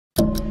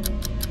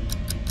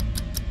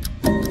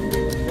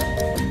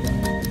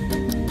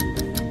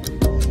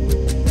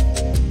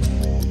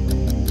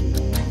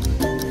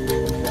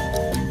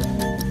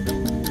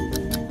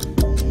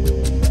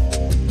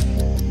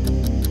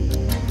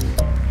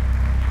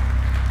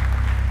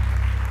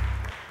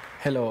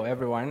Hello,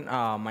 everyone.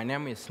 My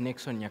name is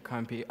Nickson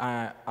Nyakambi.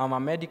 I'm a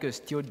medical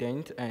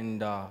student,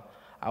 and I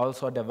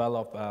also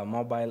develop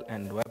mobile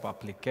and web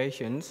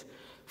applications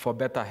for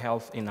better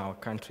health in our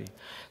country.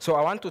 So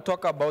I want to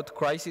talk about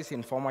crisis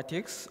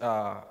informatics,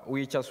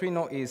 which, as we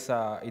know,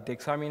 it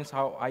examines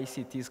how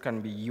ICTs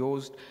can be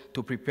used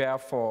to prepare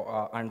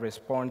for and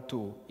respond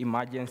to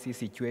emergency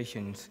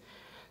situations.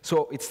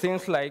 So it's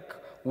things like,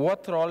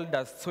 what role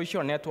does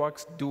social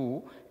networks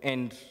do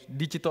and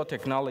digital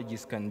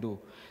technologies can do?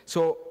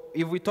 So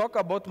if we talk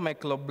about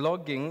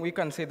microblogging, we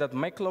can say that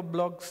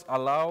microblogs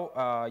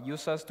allow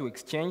users to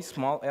exchange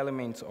small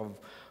elements of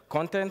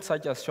content,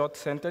 such as short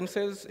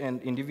sentences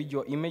and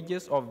individual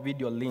images or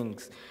video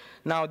links.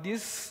 Now,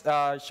 this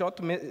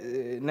short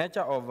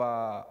nature of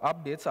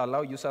updates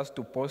allow users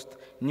to post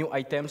new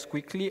items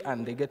quickly,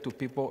 and they get to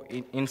people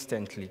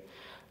instantly.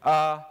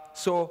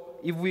 So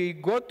if we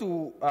go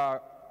to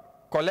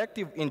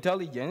collective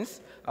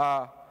intelligence,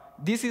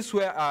 this is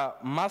where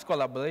mass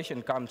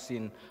collaboration comes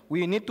in.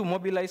 We need to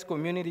mobilize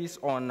communities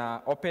on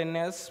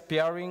openness,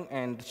 peering,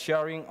 and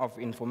sharing of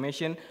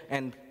information,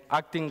 and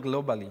acting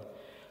globally.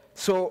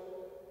 So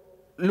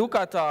look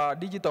at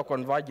digital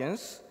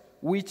convergence,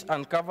 which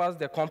uncovers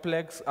the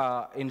complex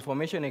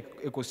information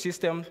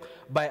ecosystem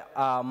by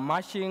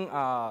matching,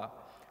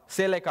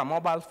 say, like a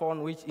mobile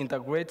phone, which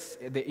integrates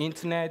the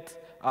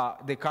internet,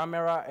 the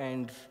camera,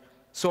 and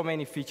so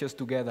many features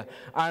together.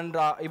 And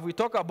if we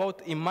talk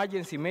about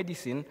emergency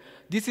medicine,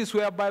 this is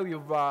whereby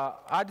we've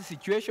had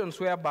situations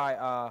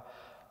whereby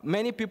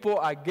many people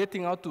are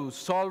getting out to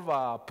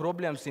solve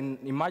problems in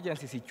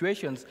emergency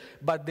situations,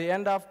 but they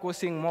end up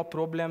causing more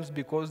problems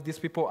because these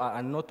people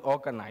are not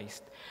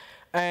organized.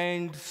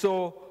 And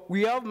so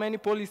we have many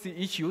policy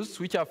issues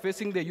which are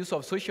facing the use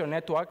of social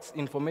networks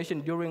information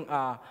during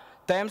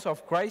times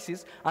of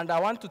crisis, and I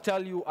want to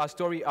tell you a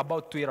story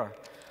about Twitter.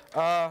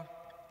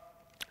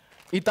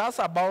 It has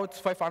about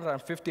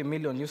 550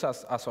 million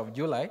users as of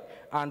July,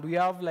 and we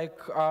have like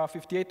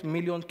 58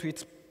 million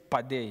tweets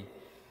per day.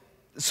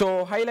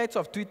 So highlights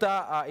of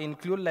Twitter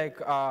include like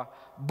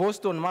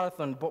Boston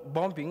Marathon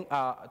bombing.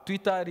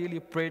 Twitter really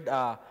played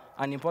an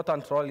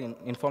important role in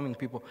informing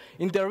people.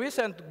 In the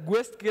recent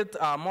Westgate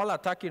mall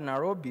attack in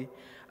Nairobi,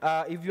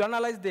 if you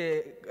analyze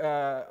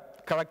the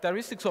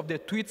characteristics of the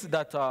tweets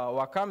that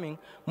were coming,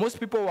 most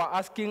people were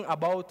asking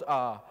about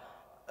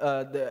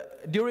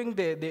during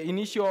the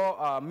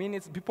initial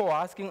minutes, people were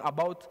asking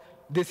about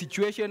the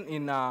situation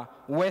in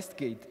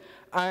Westgate.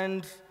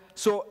 And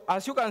so,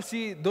 as you can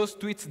see, those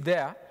tweets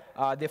there,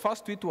 the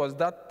first tweet was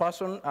that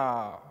person,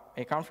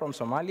 I come from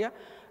Somalia,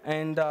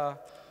 and the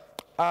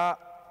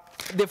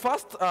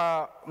first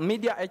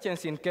media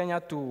agency in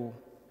Kenya to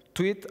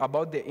tweet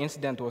about the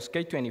incident was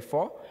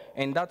K24,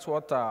 and that's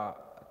what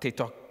they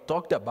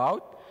talked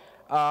about.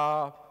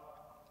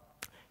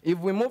 If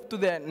we move to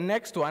the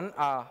next one,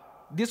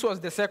 this was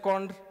the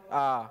second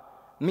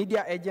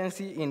media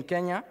agency in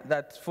Kenya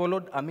that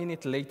followed a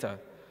minute later.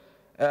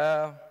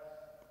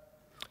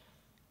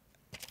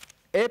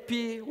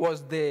 AP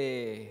was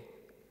the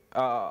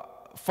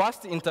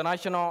first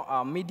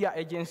international media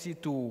agency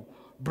to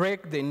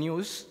break the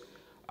news,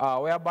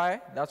 whereby,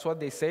 that's what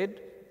they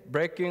said,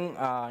 breaking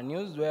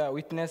news, where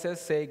witnesses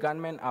say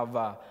gunmen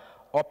have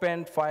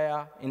opened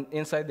fire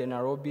inside the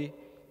Nairobi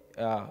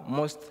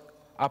most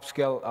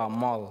upscale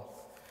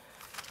mall.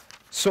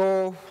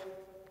 So,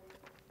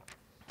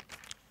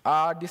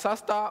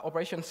 Disaster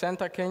Operations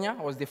Center Kenya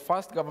was the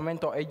first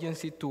governmental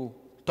agency to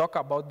talk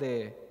about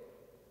the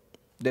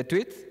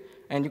tweets,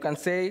 and you can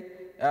see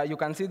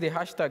the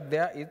hashtag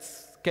there.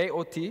 It's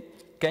KOT,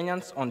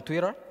 Kenyans on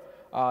Twitter.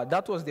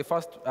 That was the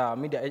first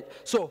media.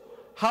 So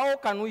how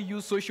can we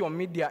use social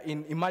media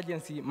in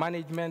emergency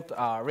management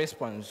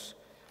response?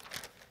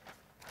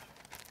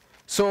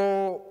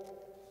 So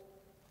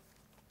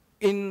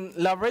in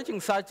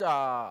leveraging such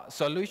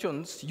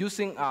solutions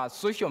using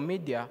social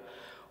media,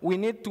 we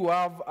need to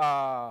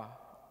have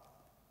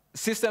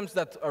systems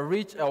that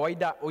reach a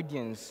wider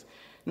audience.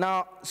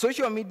 Now,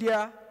 social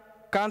media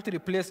can't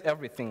replace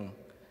everything,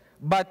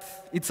 but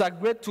it's a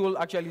great tool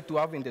actually to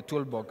have in the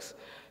toolbox.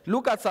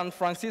 Look at San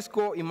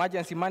Francisco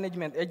Emergency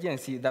Management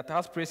Agency that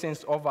has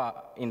presence over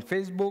in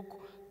Facebook,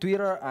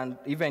 Twitter, and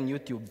even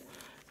YouTube.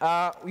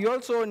 We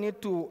also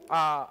need to,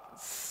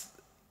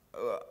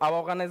 our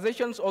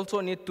organizations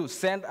also need to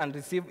send and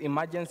receive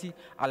emergency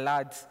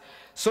alerts.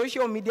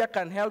 Social media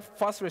can help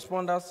first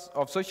responders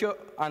of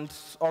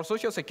or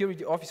social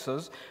security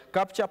officers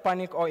capture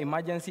panic or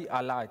emergency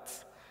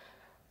alerts.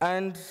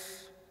 And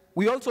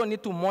we also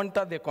need to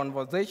monitor the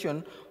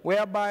conversation,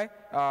 whereby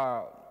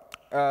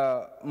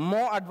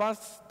more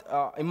advanced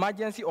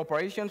emergency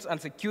operations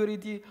and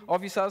security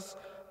officers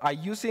are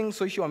using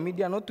social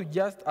media not to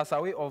just as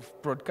a way of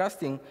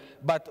broadcasting,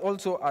 but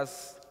also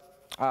as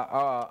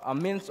a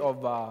means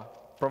of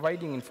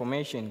providing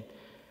information.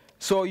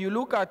 So you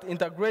look at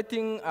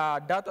integrating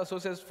data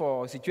sources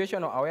for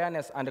situational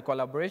awareness and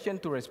collaboration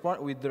to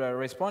respond with the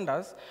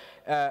responders.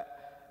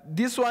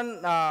 this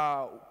one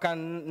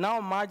can now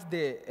merge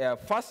the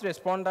first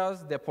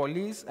responders, the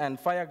police, and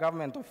fire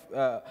government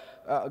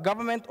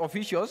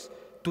officials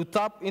to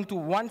tap into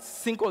one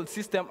single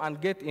system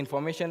and get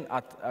information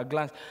at a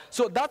glance.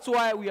 So that's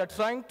why we are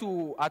trying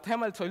to, at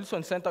mHealth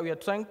Solution Center, we are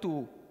trying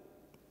to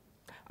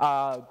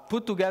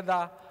put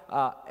together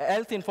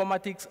health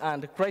informatics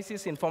and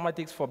crisis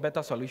informatics for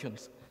better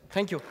solutions.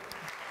 Thank you.